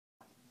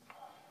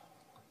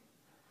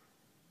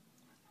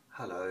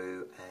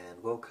Hello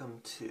and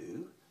welcome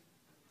to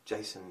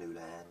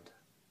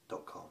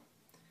jasonnewland.com.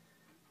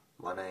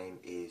 My name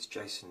is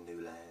Jason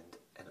Newland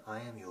and I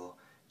am your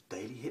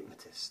daily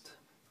hypnotist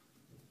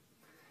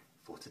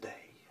for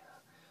today.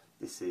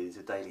 This is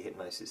a daily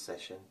hypnosis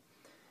session.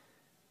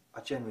 I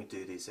generally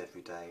do these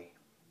every day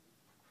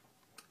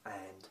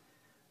and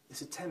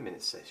it's a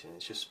 10-minute session.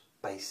 It's just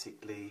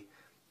basically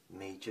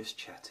me just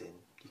chatting.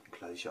 You can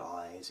close your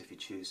eyes if you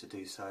choose to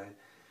do so,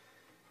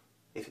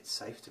 if it's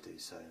safe to do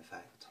so in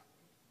fact.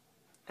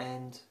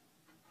 And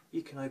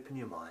you can open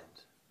your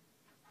mind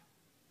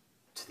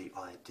to the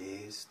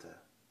ideas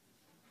that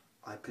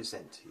I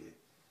present to you.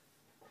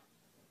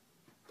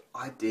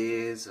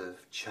 Ideas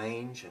of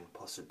change and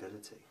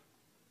possibility.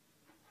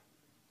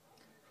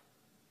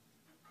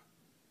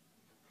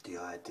 The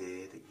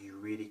idea that you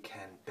really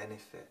can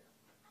benefit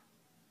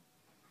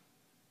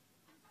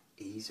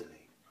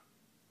easily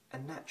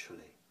and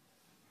naturally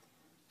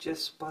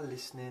just by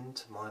listening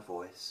to my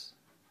voice,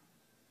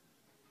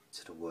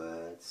 to the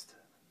words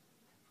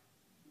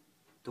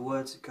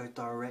that go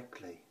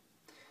directly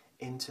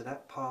into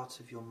that part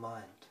of your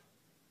mind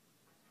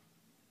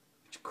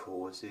which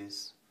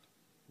causes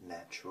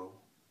natural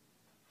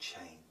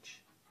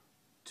change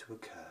to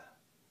occur,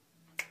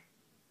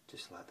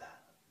 just like that.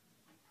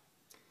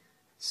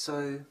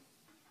 So,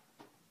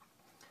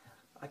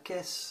 I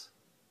guess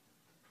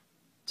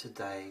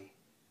today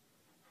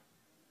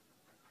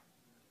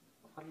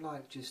I'd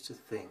like just to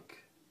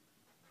think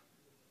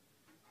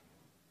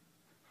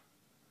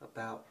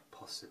about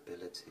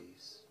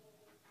possibilities.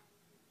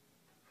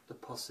 The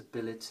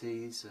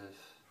possibilities of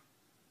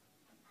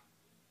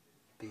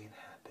being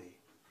happy.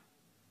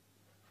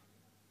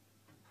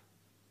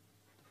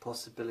 The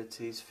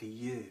possibilities for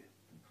you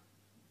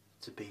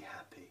to be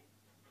happy.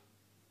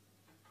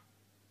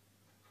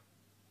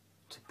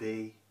 To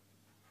be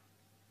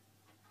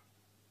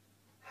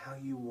how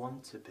you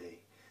want to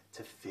be.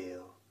 To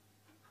feel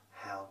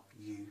how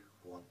you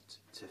want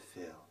to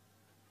feel.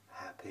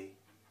 Happy.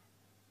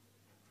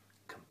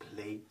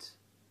 Complete.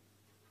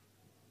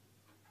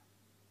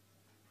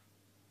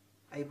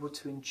 Able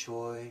to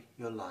enjoy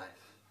your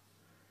life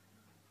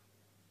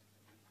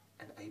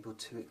and able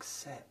to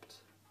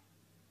accept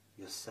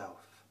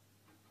yourself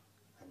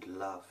and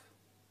love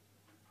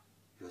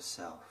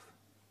yourself.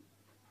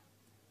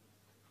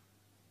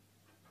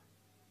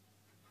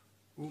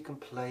 And you can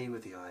play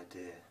with the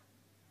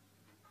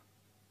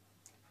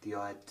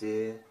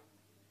idea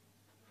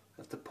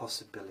of the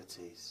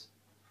possibilities,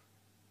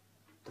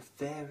 the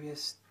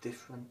various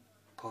different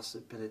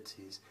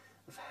possibilities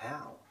of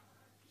how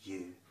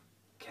you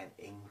can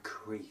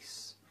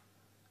increase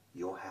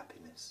your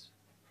happiness,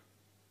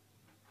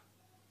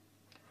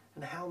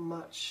 and how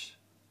much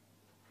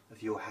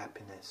of your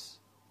happiness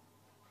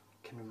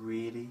can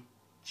really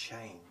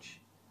change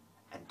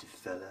and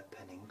develop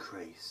and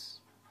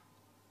increase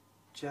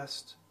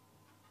just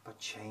by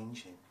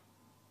changing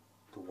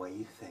the way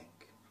you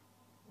think,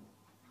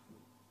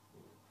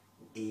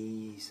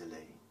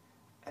 easily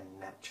and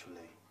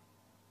naturally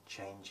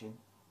changing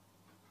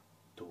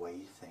the way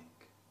you think.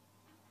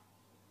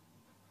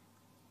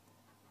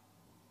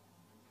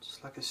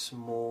 Just like a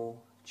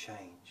small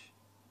change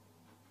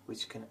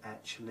which can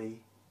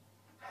actually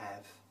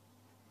have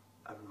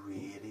a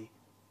really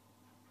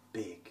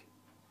big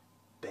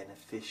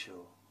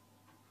beneficial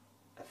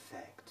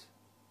effect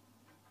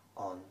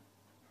on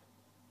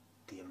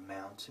the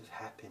amount of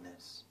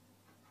happiness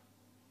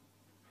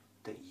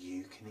that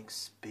you can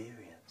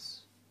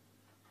experience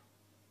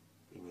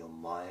in your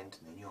mind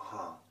and in your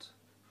heart,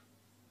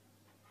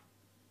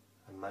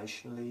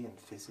 emotionally and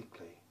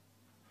physically.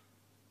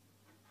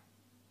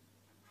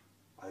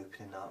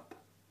 Opening up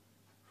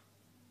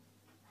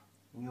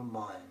in your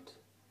mind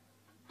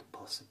the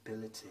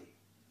possibility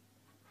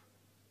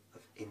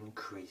of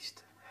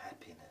increased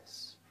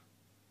happiness.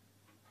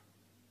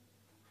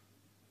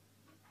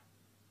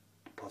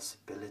 The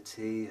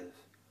possibility of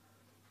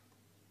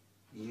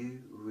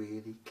you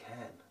really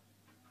can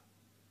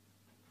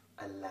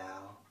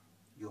allow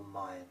your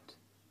mind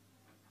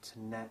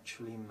to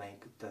naturally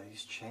make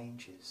those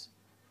changes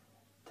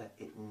that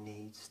it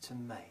needs to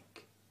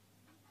make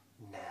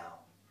now,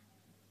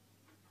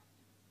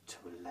 to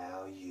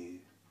allow you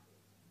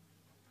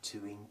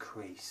to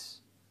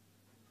increase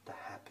the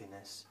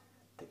happiness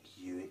that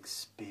you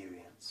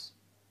experience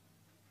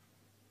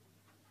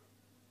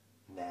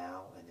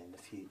now and in the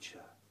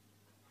future.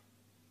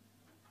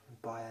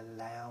 And by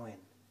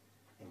allowing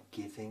and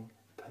giving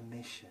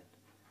permission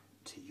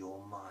to your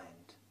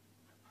mind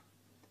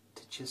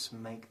to just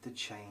make the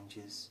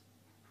changes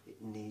it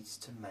needs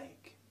to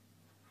make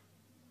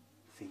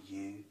for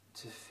you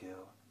to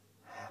feel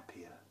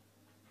happier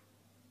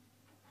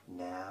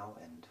now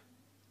and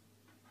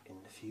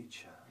in the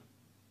future,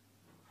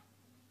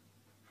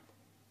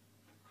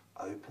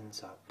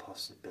 opens up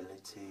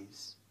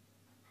possibilities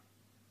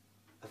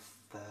of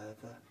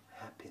further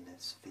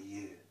happiness for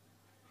you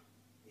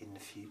in the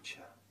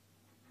future.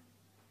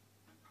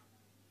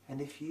 And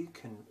if you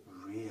can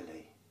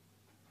really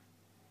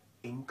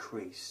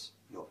increase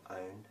your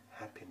own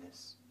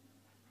happiness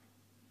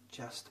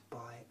just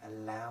by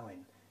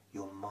allowing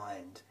your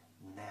mind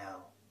now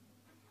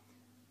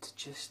to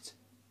just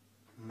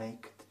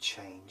make the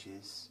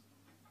changes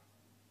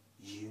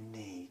you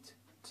need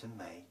to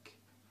make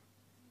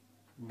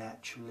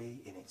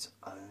naturally in its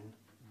own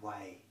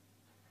way,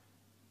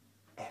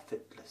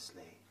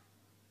 effortlessly,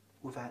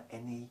 without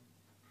any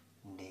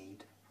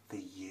need for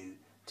you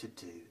to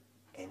do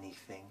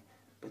anything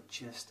but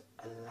just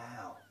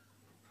allow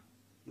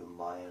your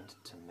mind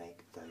to make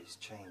those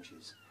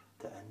changes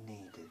that are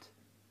needed.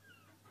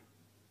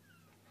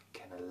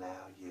 Can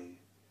allow you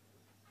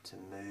to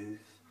move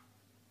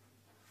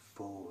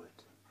forward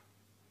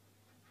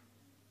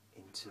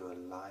into a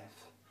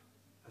life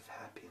of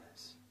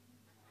happiness,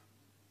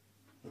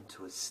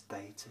 into a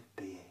state of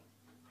being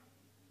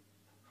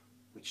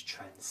which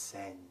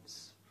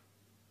transcends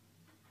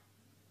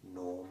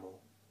normal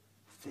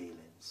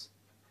feelings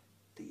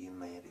that you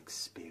may have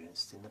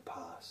experienced in the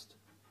past,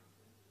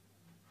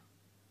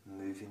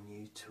 moving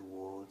you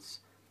towards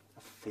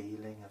a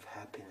feeling of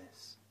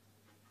happiness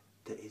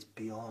that is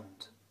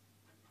beyond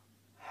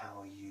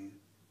how you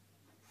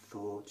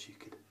thought you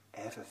could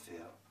ever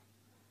feel.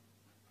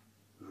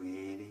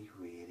 Really,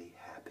 really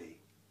happy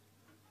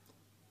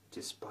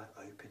just by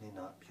opening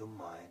up your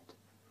mind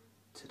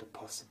to the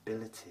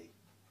possibility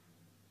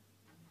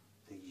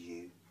that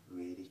you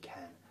really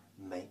can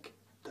make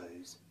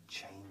those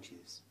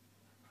changes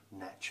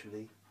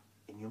naturally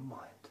in your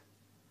mind,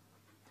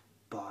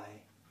 by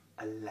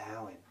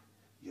allowing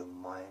your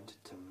mind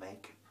to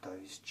make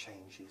those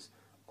changes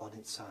on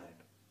its own,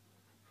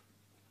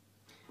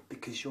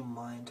 because your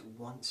mind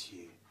wants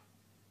you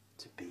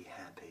to be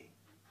happy.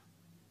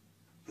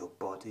 Your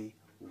body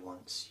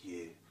wants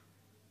you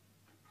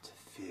to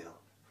feel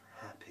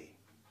happy.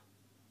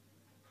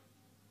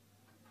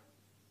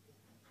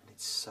 And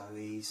it's so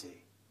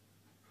easy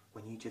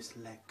when you just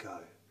let go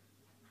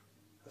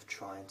of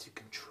trying to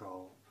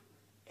control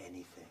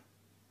anything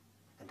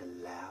and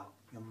allow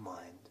your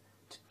mind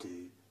to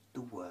do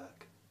the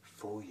work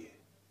for you.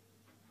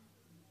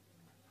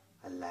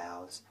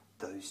 Allows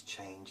those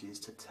changes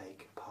to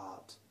take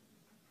part,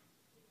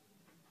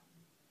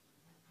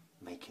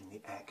 making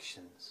the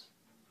actions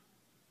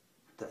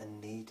that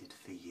are needed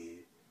for you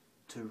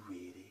to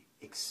really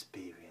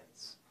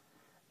experience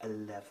a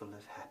level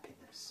of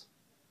happiness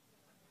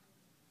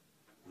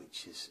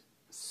which is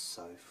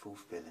so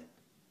fulfilling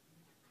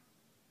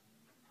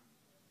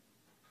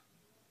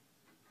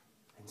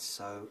and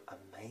so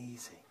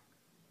amazing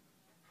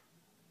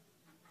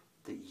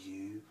that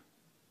you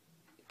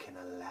can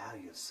allow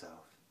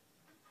yourself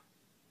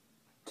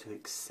to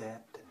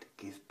accept and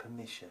give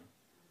permission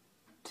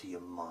to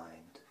your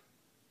mind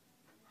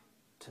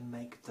to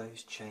make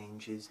those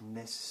changes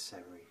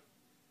necessary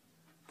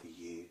for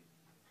you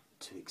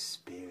to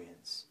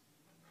experience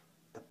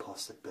the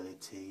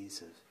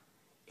possibilities of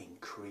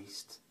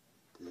increased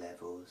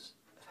levels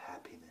of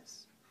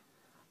happiness.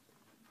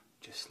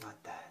 Just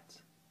like that,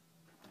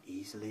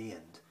 easily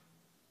and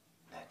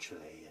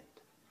naturally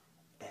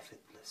and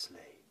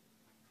effortlessly,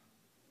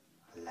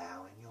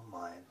 allowing your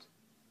mind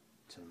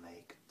to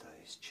make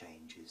those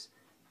changes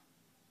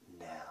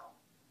now.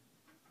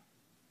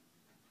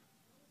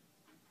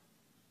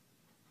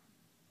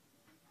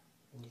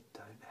 And you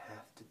don't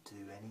have to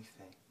do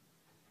anything,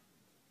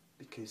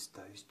 because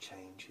those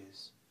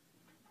changes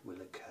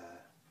will occur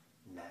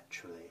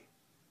naturally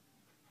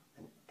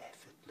and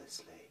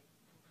effortlessly.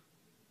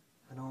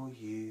 And all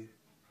you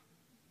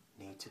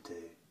need to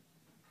do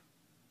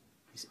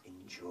is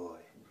enjoy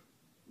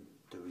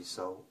the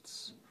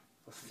results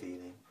of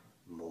feeling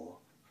more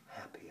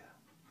happier,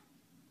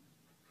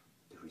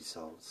 the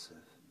results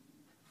of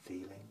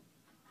feeling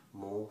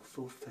more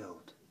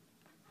fulfilled.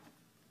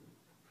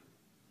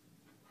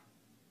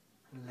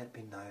 And let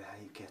me know how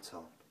you get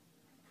on.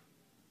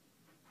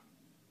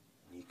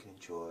 And you can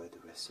enjoy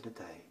the rest of the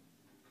day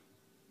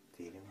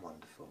feeling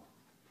wonderful.